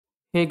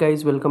Hey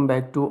guys, welcome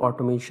back to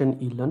Automation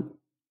eLearn.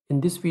 In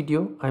this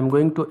video, I'm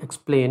going to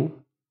explain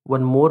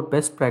one more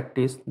best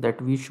practice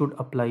that we should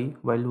apply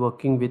while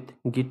working with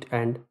Git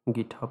and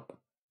GitHub.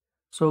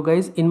 So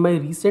guys, in my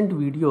recent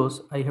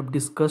videos, I have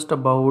discussed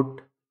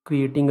about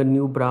creating a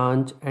new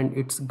branch and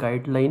its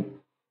guideline,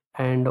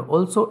 and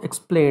also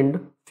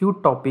explained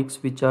few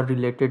topics which are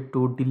related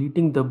to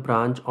deleting the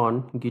branch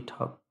on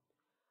GitHub.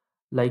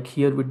 Like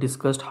here we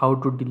discussed how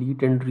to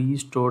delete and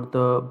restore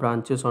the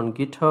branches on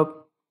GitHub,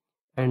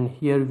 and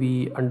here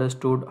we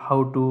understood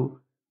how to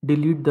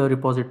delete the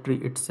repository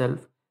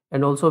itself,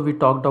 and also we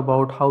talked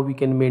about how we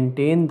can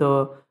maintain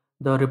the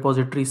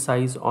repository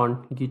size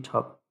on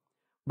GitHub.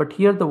 But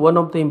here the one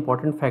of the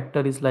important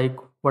factor is like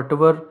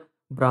whatever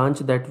branch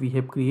that we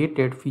have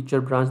created,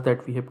 feature branch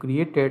that we have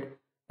created,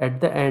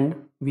 at the end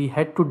we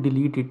had to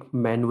delete it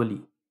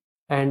manually.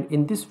 And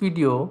in this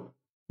video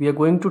we are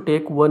going to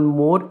take one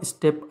more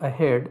step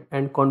ahead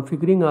and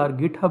configuring our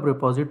GitHub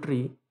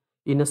repository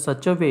in a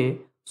such a way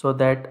so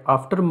that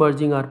after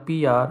merging our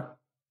PR,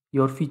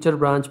 your feature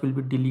branch will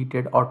be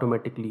deleted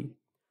automatically.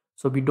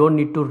 So we don't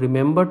need to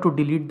remember to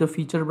delete the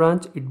feature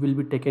branch, it will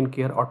be taken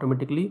care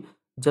automatically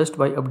just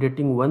by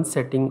updating one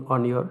setting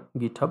on your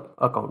GitHub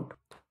account.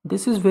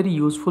 This is very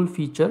useful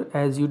feature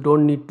as you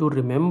don't need to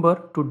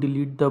remember to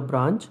delete the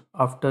branch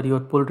after your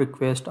pull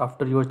request,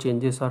 after your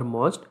changes are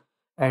merged,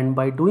 and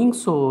by doing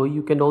so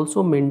you can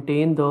also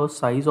maintain the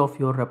size of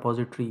your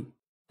repository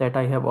that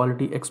I have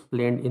already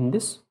explained in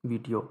this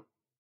video.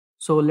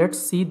 So let's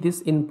see this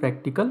in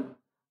practical.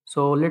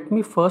 So let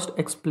me first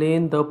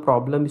explain the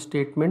problem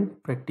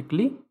statement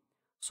practically.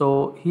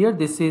 So here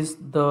this is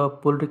the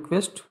pull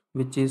request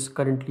which is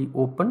currently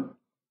open,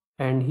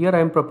 and here I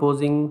am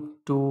proposing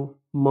to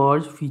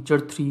merge feature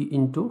 3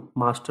 into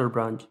master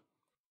branch.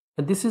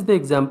 And this is the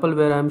example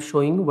where I am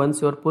showing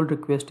once your pull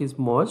request is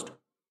merged,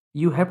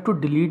 you have to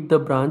delete the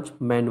branch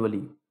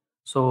manually.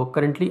 So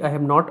currently I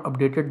have not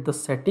updated the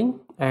setting,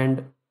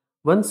 and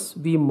once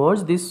we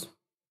merge this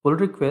pull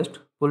request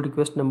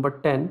number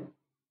 10,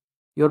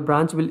 your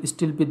branch will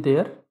still be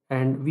there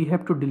and we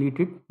have to delete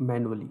it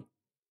manually.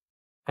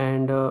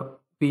 And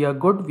we are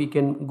good, we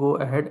can go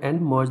ahead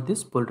and merge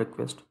this pull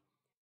request.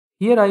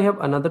 Here I have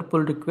another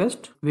pull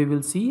request. We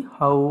will see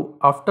how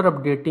after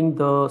updating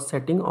the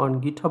setting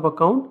on GitHub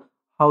account,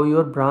 how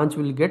your branch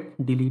will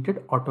get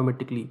deleted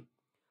automatically.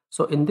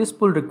 So in this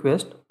pull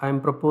request, I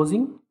am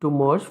proposing to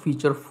merge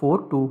feature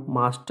 4 to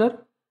master,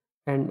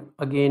 and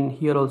again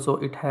here also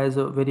it has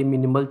a very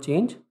minimal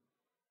change,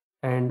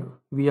 and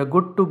we are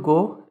good to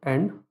go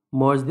and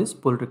merge this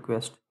pull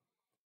request.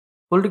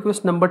 Pull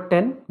request number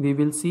 10 we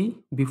will see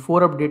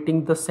before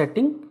updating the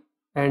setting,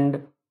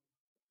 and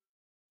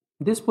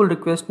this pull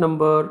request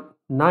number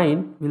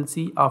 9 we'll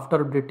see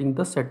after updating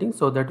the setting,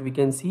 so that we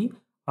can see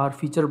our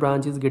feature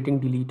branch is getting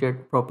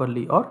deleted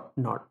properly or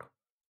not.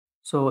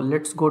 So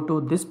let's go to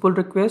this pull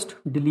request,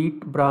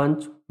 delete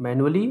branch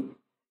manually,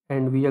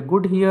 and we are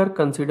good here.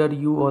 Consider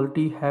you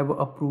already have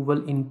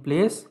approval in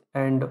place,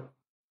 and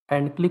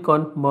click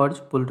on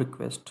merge pull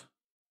request.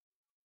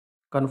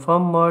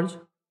 Confirm merge.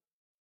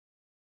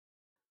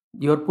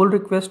 Your pull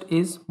request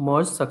is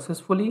merged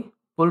successfully.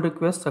 Pull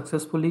request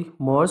successfully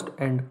merged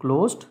and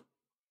closed.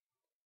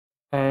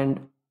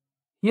 And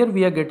here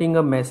we are getting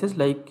a message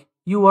like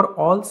you are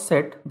all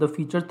set, the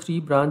feature 3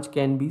 branch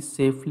can be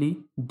safely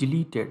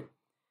deleted.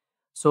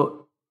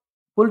 So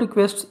pull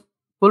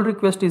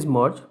request is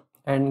merged,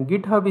 and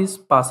GitHub is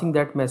passing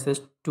that message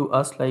to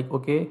us like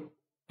okay,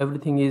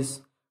 everything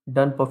is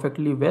done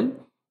perfectly well,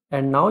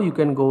 and now you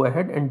can go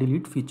ahead and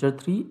delete feature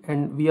 3,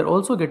 and we are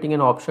also getting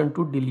an option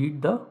to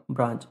delete the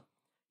branch.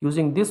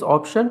 Using this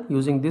option,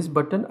 using this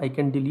button, I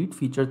can delete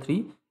feature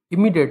 3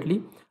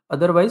 immediately.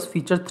 Otherwise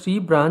feature 3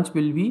 branch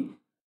will be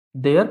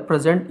there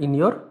present in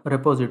your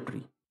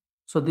repository.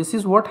 So this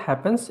is what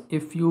happens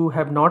if you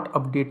have not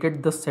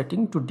updated the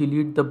setting to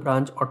delete the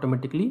branch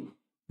automatically.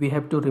 We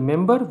have to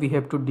remember, we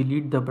have to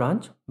delete the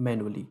branch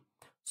manually.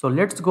 So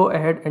let's go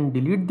ahead and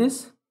delete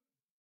this.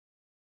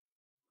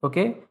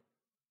 Okay,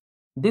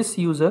 this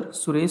user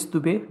Suresh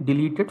Dubey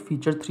deleted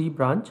feature 3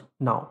 branch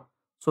now.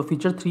 So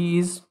feature 3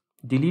 is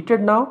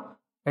deleted now,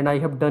 and I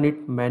have done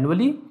it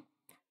manually.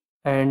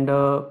 And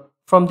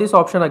from this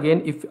option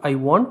again, if I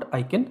want,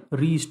 I can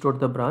restore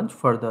the branch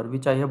further,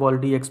 which I have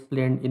already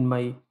explained in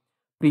my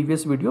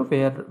previous video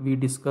where we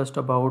discussed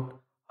about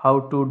how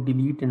to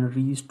delete and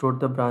restore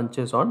the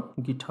branches on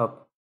GitHub.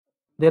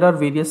 There are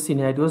various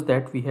scenarios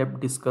that we have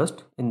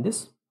discussed in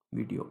this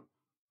video.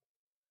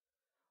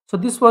 So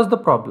this was the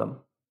problem.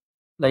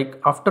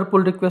 Like after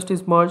pull request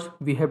is merged,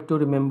 we have to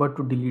remember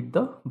to delete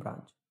the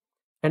branch.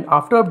 And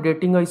after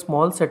updating a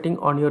small setting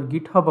on your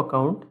GitHub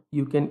account,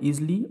 you can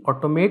easily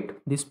automate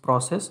this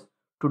process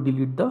to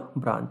delete the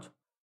branch.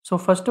 So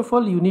first of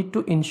all, you need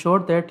to ensure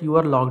that you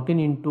are logged in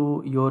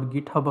into your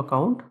GitHub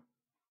account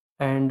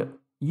and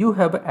you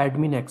have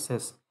admin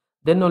access.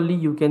 Then only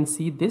you can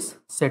see this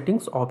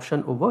settings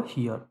option over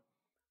here.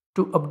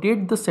 To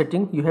update the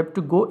setting, you have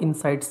to go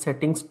inside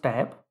settings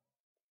tab,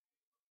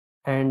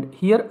 and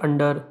here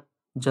under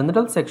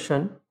general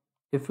section,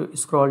 if you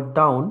scroll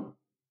down,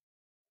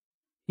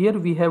 Here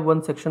we have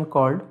one section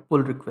called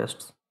pull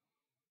requests,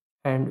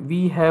 and we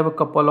have a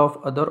couple of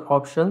other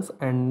options.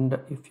 And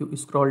if you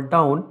scroll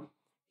down,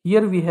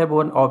 here we have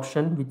one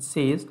option which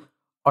says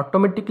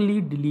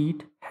automatically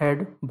delete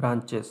head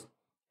branches.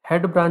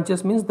 Head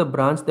branches means the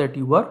branch that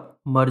you are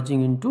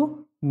merging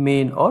into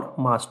main or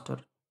master.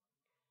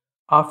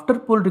 After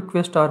pull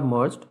requests are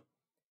merged,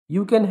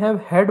 you can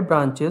have head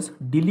branches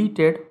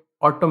deleted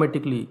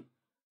automatically.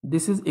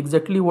 This is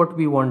exactly what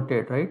we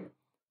wanted, right?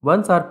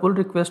 Once our pull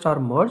requests are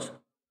merged,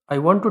 I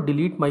want to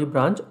delete my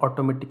branch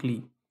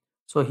automatically.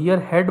 So here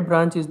head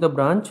branch is the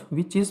branch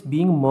which is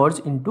being merged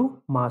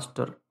into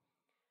master.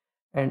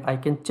 And I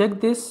can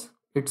check this,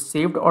 it's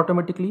saved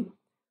automatically,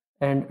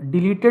 and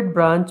deleted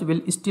branch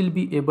will still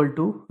be able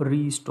to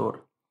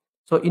restore.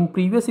 So in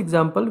previous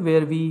example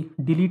where we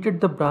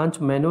deleted the branch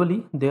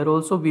manually, there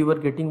also we were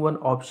getting one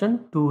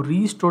option to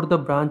restore the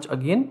branch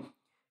again.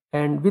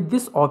 And with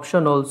this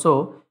option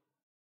also,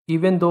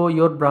 even though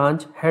your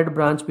head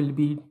branch will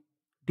be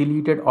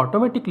deleted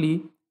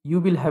automatically, you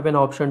will have an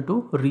option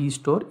to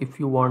restore if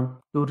you want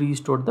to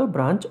restore the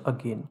branch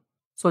again.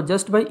 So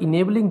just by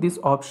enabling this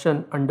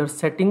option under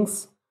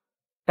settings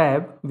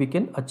tab, we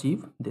can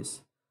achieve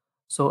this.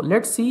 So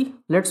let's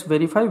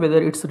verify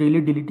whether it's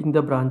really deleting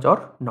the branch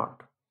or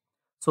not.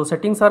 So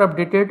settings are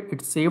updated,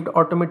 it's saved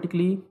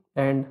automatically.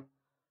 And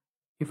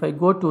if I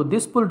go to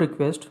this pull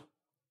request,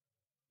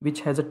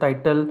 which has a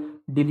title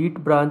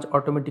delete branch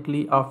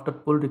automatically after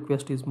pull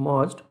request is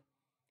merged,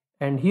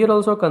 and here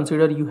also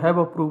consider you have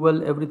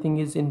approval, everything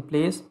is in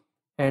place,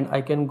 and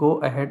I can go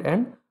ahead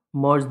and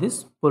merge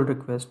this pull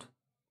request.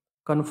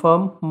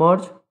 Confirm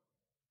merge.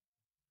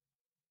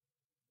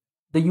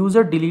 The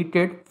user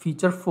deleted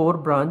feature 4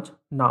 branch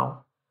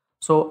now.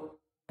 So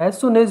as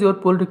soon as your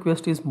pull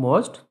request is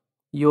merged,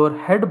 your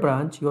head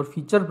branch, your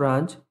feature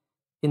branch,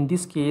 in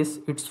this case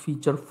it's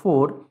feature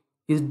 4,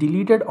 is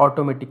deleted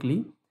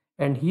automatically.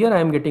 And here I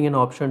am getting an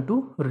option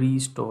to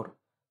restore.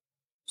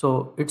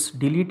 So it's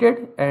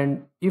deleted,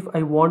 and if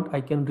I want,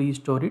 I can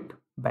restore it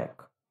back.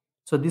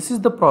 So this is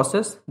the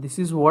process. This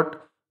is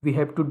what we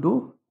have to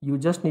do. You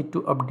just need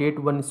to update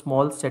one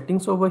small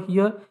settings over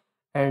here,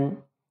 and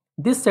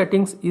this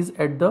settings is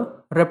at the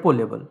repo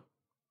level.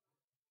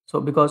 So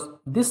because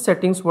this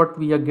settings what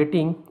we are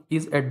getting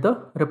is at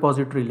the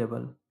repository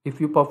level. If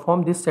you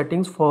perform these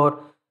settings for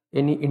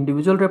any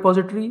individual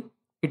repository,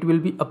 it will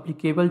be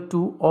applicable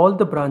to all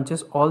the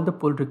branches, all the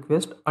pull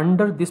requests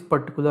under this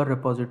particular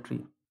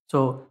repository.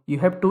 So you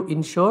have to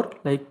ensure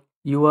like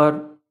you are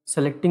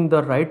selecting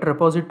the right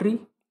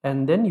repository,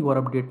 and then you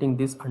are updating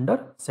this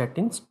under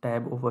settings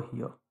tab over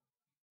here.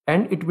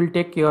 And it will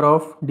take care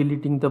of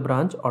deleting the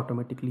branch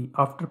automatically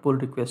after pull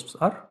requests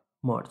are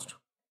merged.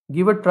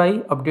 Give a try,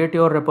 update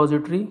your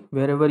repository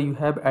wherever you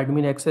have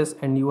admin access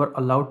and you are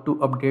allowed to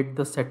update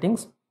the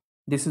settings.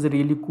 This is a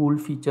really cool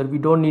feature. We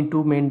don't need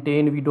to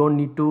maintain, we don't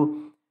need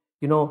to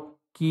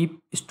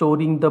keep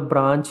storing the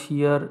branch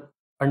here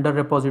under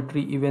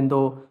repository even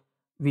though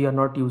we are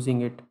not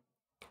using it.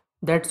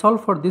 That's all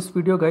for this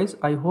video, guys.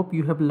 I hope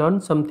you have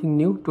learned something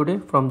new today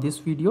from this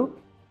video.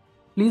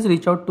 Please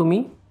reach out to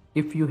me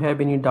if you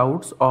have any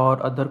doubts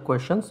or other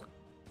questions.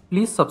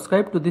 Please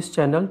subscribe to this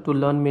channel to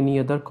learn many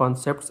other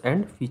concepts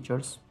and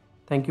features.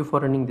 Thank you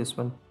for running this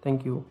one.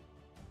 Thank you.